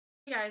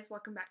Hey guys,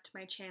 welcome back to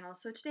my channel.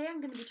 So today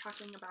I'm going to be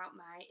talking about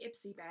my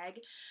Ipsy bag.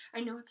 I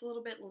know it's a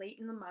little bit late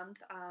in the month,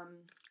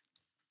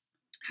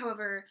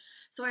 however,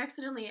 so I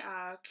accidentally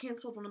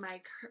canceled one of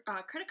my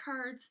credit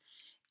cards,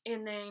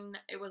 and then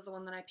it was the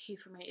one that I paid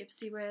for my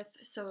Ipsy with,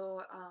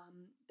 so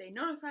they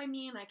notified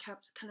me and I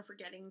kept kind of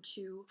forgetting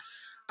to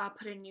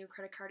put in new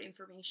credit card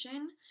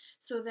information.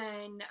 So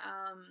then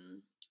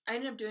I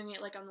ended up doing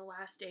it like on the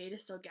last day to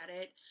still get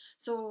it.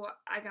 So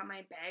I got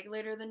my bag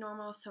later than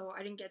normal, so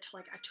I didn't get to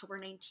like October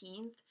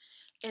 19th.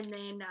 And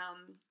then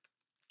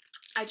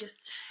I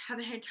just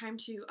haven't had time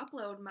to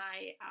upload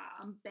my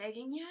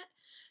bagging yet.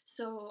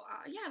 So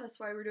yeah,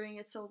 that's why we're doing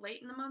it so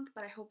late in the month,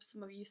 but I hope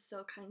some of you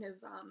still kind of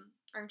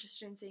are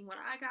interested in seeing what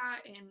I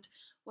got and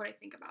what I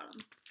think about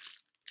them.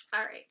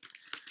 Alright,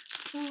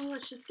 so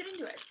let's just get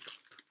into it.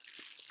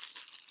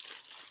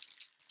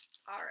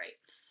 Alright,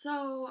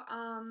 so,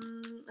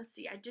 let's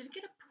see, I did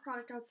get a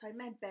product outside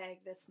my bag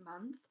this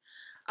month.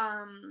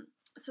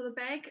 So the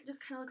bag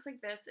just kind of looks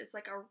like this. It's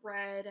like a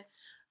red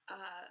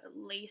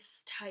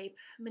lace type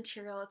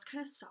material. It's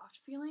kind of soft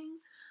feeling.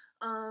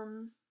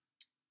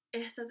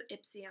 It says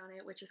Ipsy on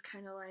it, which is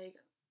kind of like,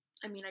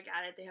 I mean, I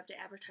got it. They have to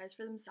advertise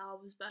for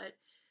themselves, but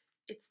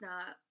it's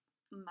not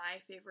my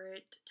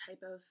favorite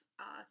type of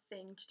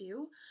thing to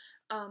do.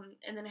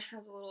 And then it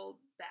has a little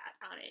bat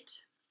on it.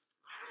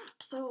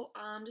 So,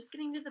 just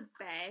getting to the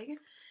bag,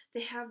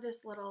 they have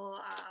this little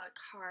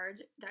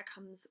card that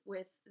comes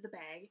with the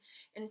bag,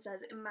 and it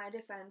says, "In my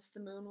defense, the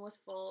moon was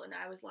full and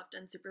I was left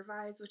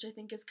unsupervised," which I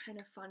think is kind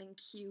of fun and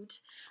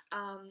cute.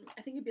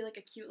 I think it'd be like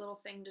a cute little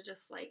thing to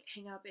just like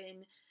hang up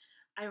in,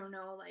 I don't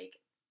know, like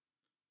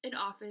an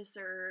office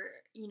or,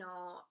 you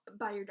know,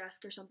 by your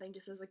desk or something,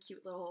 just as a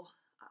cute little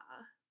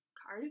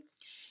card.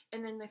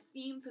 And then the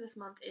theme for this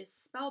month is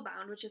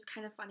Spellbound, which is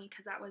kind of funny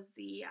because that was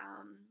the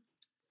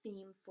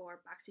theme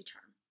for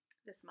BoxyCharm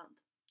this month.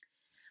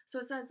 So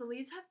it says, "The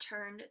leaves have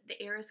turned,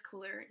 the air is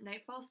cooler,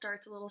 nightfall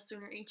starts a little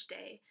sooner each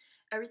day.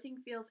 Everything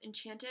feels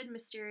enchanted,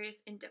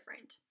 mysterious, and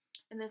different."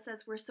 And then it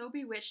says, "We're so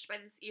bewitched by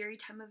this eerie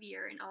time of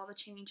year and all the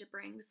change it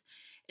brings,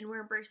 and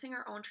we're embracing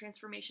our own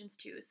transformations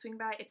too. Swing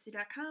by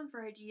Ipsy.com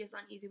for ideas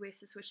on easy ways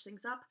to switch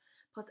things up,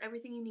 plus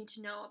everything you need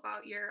to know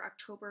about your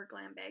October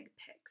glam bag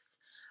picks."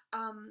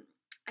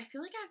 I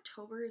feel like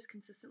October is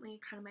consistently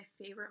kind of my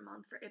favorite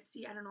month for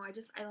Ipsy. I don't know,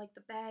 I like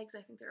the bags.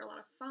 I think they're a lot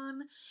of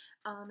fun.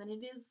 And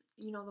it is,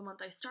 you know, the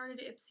month I started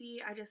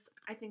Ipsy.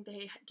 I think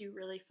they do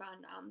really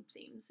fun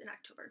themes in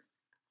October.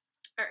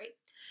 Alright,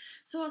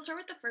 so I'll start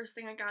with the first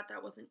thing I got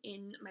that wasn't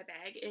in my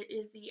bag. It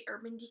is the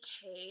Urban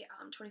Decay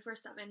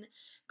 24/7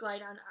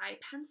 Glide On Eye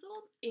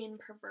Pencil in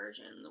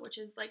Perversion, which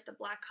is like the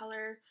black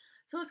color.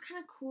 So it's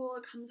kind of cool.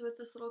 It comes with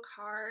this little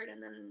card,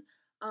 and then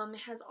it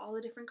has all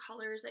the different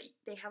colors that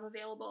they have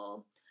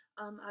available.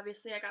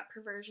 Obviously, I got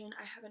Perversion.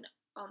 I haven't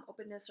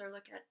opened this or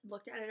looked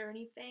at it or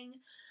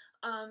anything,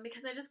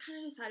 because I just kind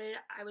of decided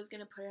I was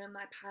going to put it in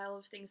my pile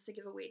of things to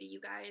give away to you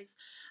guys.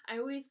 I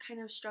always kind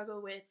of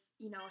struggle with,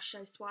 you know,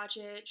 should I swatch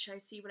it? Should I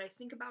see what I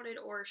think about it?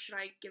 Or should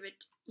I give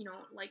it, you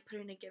know, like put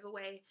it in a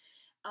giveaway?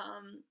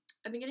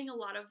 I've been getting a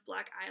lot of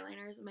black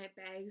eyeliners in my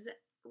bags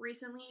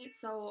recently,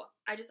 so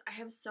I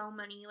have so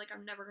many, like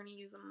I'm never going to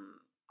use them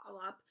all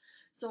up.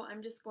 So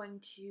I'm just going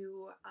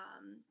to,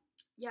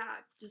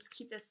 yeah, just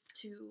keep this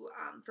to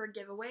for a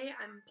giveaway.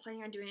 I'm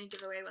planning on doing a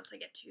giveaway once I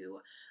get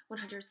to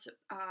 100,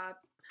 I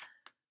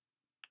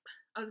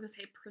was going to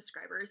say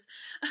prescribers,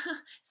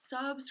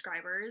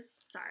 subscribers,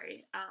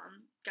 sorry,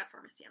 got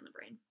pharmacy on the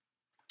brain.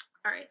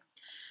 Alright,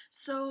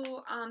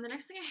 so the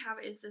next thing I have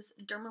is this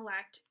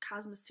LECT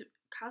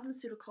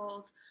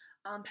Cosmeceuticals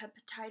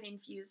peptide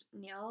infused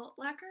nail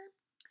lacquer.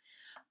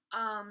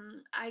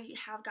 I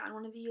have gotten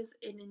one of these,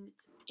 and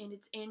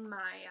it's in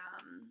my,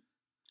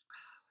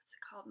 what's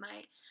it called,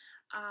 my,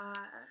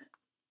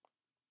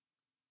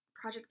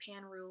 Project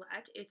Pan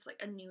Roulette. It's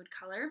like a nude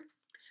color.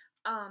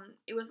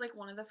 It was like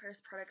one of the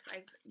first products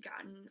I've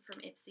gotten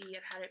from Ipsy.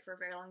 I've had it for a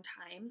very long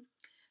time,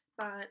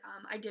 but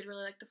I did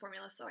really like the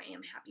formula, so I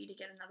am happy to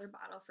get another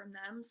bottle from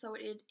them. So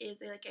it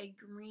is like a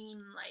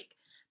green, like,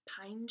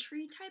 pine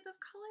tree type of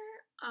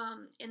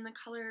color. In the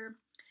color,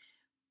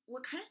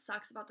 what kind of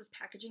sucks about this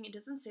packaging, it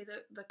doesn't say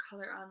the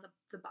color on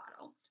the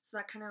bottle. So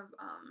that kind of,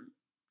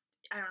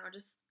 I don't know,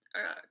 just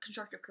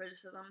constructive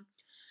criticism.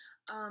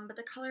 But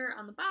the color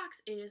on the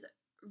box is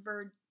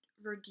Verdure,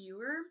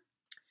 Verdure.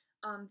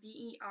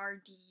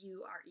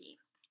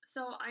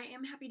 So I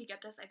am happy to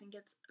get this. I think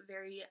it's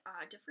very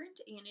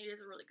different, and it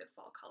is a really good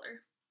fall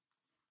color.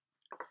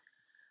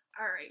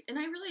 Alright, and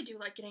I really do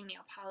like getting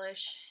nail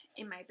polish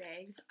in my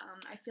bags.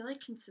 I feel like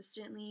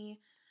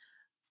consistently,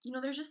 you know,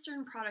 there's just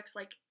certain products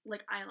like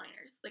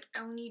eyeliners. Like,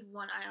 I only need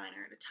one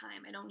eyeliner at a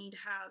time. I don't need to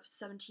have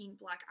 17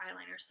 black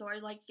eyeliners. So I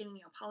like getting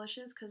nail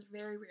polishes because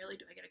very rarely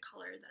do I get a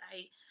color that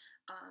I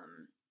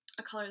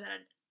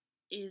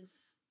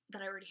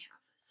already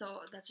have.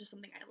 So that's just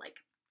something I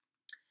like.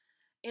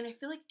 And I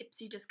feel like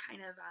Ipsy just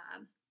kind of,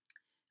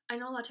 I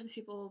know a lot of times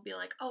people will be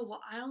like, "Oh,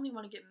 well, I only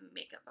want to get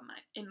makeup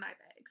in my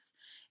bags,"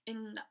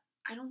 and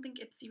I don't think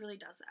Ipsy really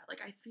does that.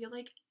 Like, I feel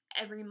like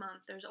every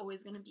month there's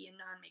always going to be a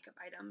non-makeup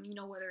item, you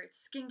know, whether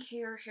it's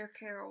skincare, hair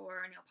care,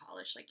 or a nail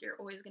polish. Like, you're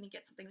always going to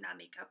get something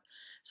non-makeup.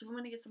 So if I'm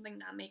going to get something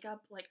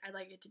non-makeup, like, I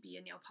like it to be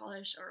a nail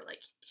polish or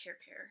like hair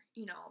care,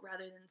 you know,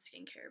 rather than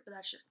skincare, but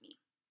that's just me.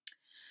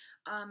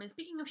 And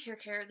speaking of hair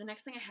care, the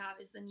next thing I have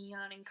is the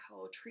Neon &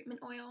 Co.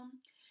 Treatment Oil.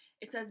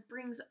 It says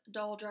brings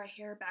dull, dry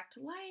hair back to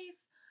life,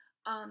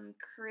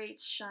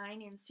 creates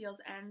shine and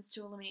seals ends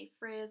to eliminate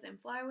frizz and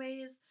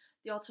flyaways.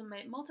 The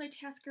ultimate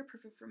multitasker,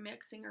 perfect for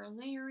mixing or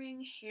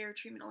layering. Hair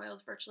treatment oil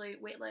is virtually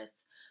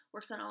weightless,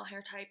 works on all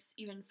hair types,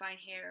 even fine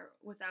hair,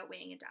 without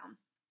weighing it down.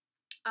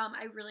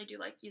 I really do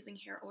like using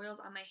hair oils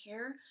on my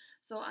hair,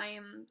 so I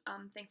am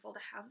thankful to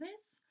have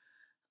this.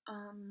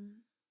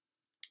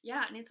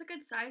 Yeah, and it's a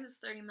good size. It's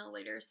 30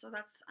 milliliters, so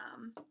that's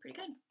pretty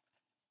good.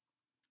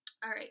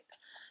 Alright,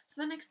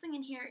 so the next thing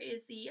in here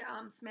is the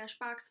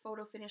Smashbox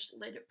Photo Finish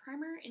Lid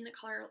Primer in the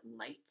color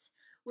Light,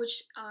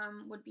 which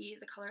would be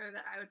the color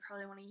that I would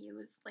probably want to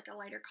use, like a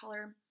lighter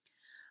color.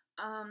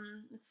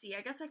 Let's see,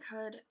 I guess I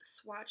could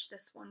swatch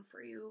this one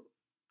for you.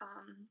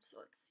 So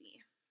let's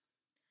see.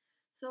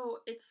 So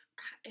it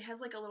has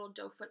like a little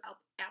doe foot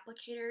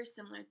applicator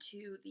similar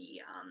to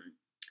the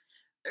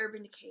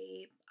Urban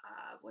Decay,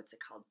 what's it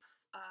called?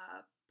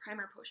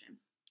 Primer Potion.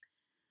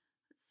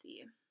 Let's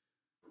see.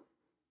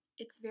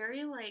 It's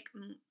very like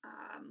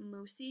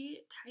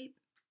moussey type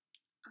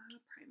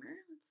primer.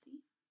 Let's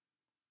see.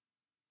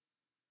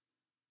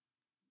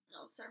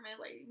 Oh, sorry,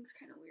 my lighting's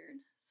kind of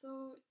weird.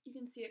 So you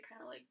can see it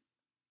kind of like,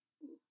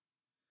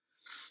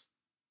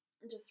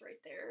 just right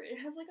there. It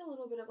has like a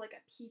little bit of like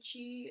a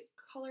peachy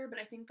color, but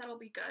I think that'll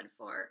be good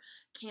for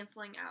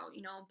canceling out,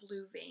 you know,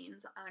 blue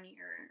veins on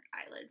your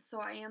eyelids. So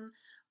I am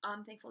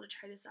thankful to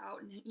try this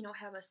out and, you know,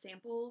 have a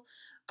sample.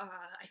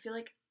 I feel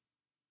like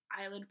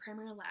eyelid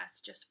primer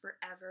lasts just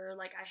forever.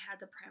 Like, I had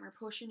the Primer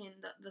Potion in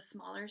the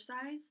smaller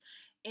size,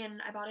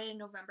 and I bought it in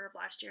November of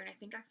last year, and I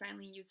think I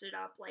finally used it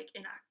up like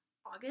in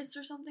August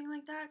or something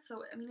like that.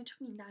 So I mean, it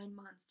took me 9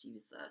 months to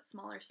use the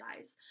smaller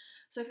size.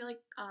 So I feel like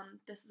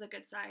this is a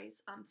good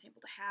size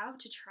sample to have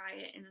to try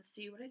it and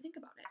see what I think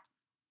about it.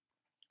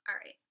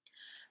 Alright,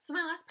 so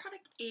my last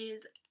product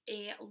is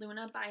a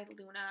Luna by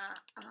Luna,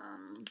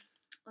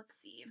 let's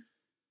see,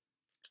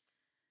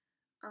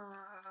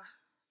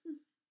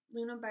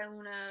 Luna by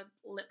Luna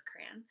Lip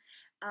Crayon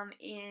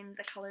in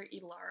the color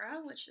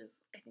Elara, which is,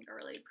 I think, a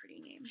really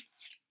pretty name.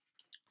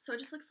 So it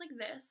just looks like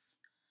this,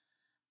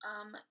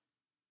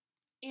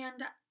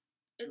 and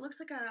it looks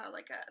like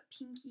a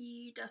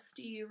pinky,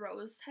 dusty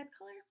rose type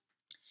color.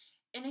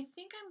 And I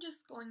think I'm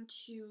just going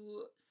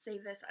to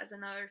save this as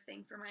another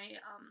thing for my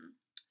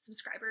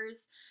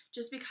subscribers,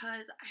 just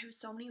because I have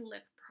so many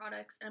lip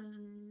products, and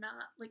I'm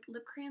not, like,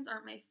 lip crayons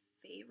aren't my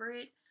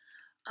favorite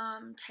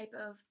type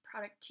of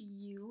product to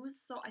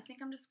use, so I think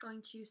I'm just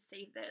going to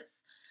save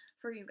this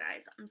for you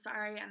guys. I'm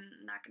sorry,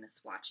 I'm not going to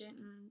swatch it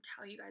and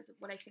tell you guys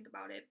what I think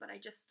about it, but I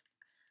just,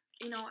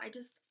 you know, I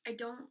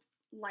don't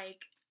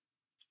like,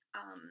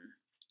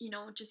 you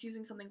know, just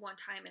using something one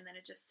time and then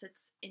it just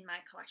sits in my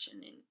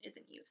collection and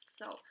isn't used.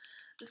 So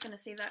I'm just going to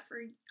save that for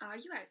you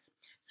guys.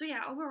 So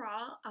yeah,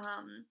 overall,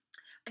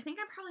 I think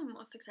I'm probably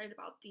most excited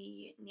about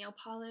the nail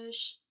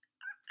polish.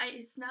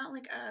 It's not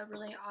like a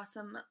really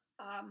awesome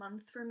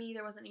month for me.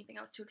 There wasn't anything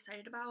I was too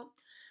excited about,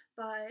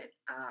 but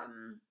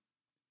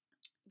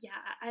yeah,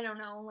 I don't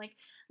know. Like,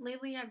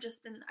 lately I've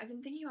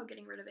been thinking about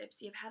getting rid of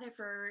Ipsy. I've had it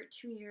for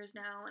 2 years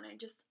now, and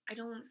I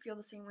don't feel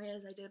the same way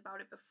as I did about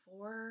it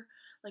before,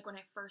 like when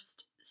I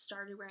first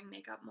started wearing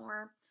makeup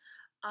more.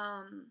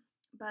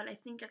 But I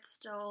think it's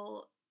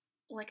still,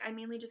 like, I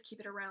mainly just keep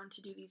it around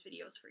to do these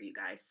videos for you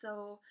guys.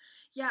 So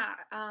yeah,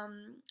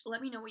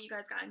 let me know what you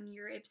guys got in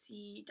your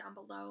Ipsy down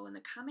below in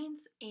the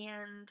comments,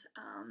 and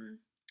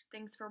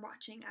thanks for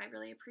watching. I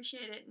really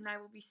appreciate it, and I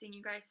will be seeing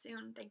you guys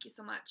soon. Thank you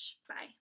so much. Bye.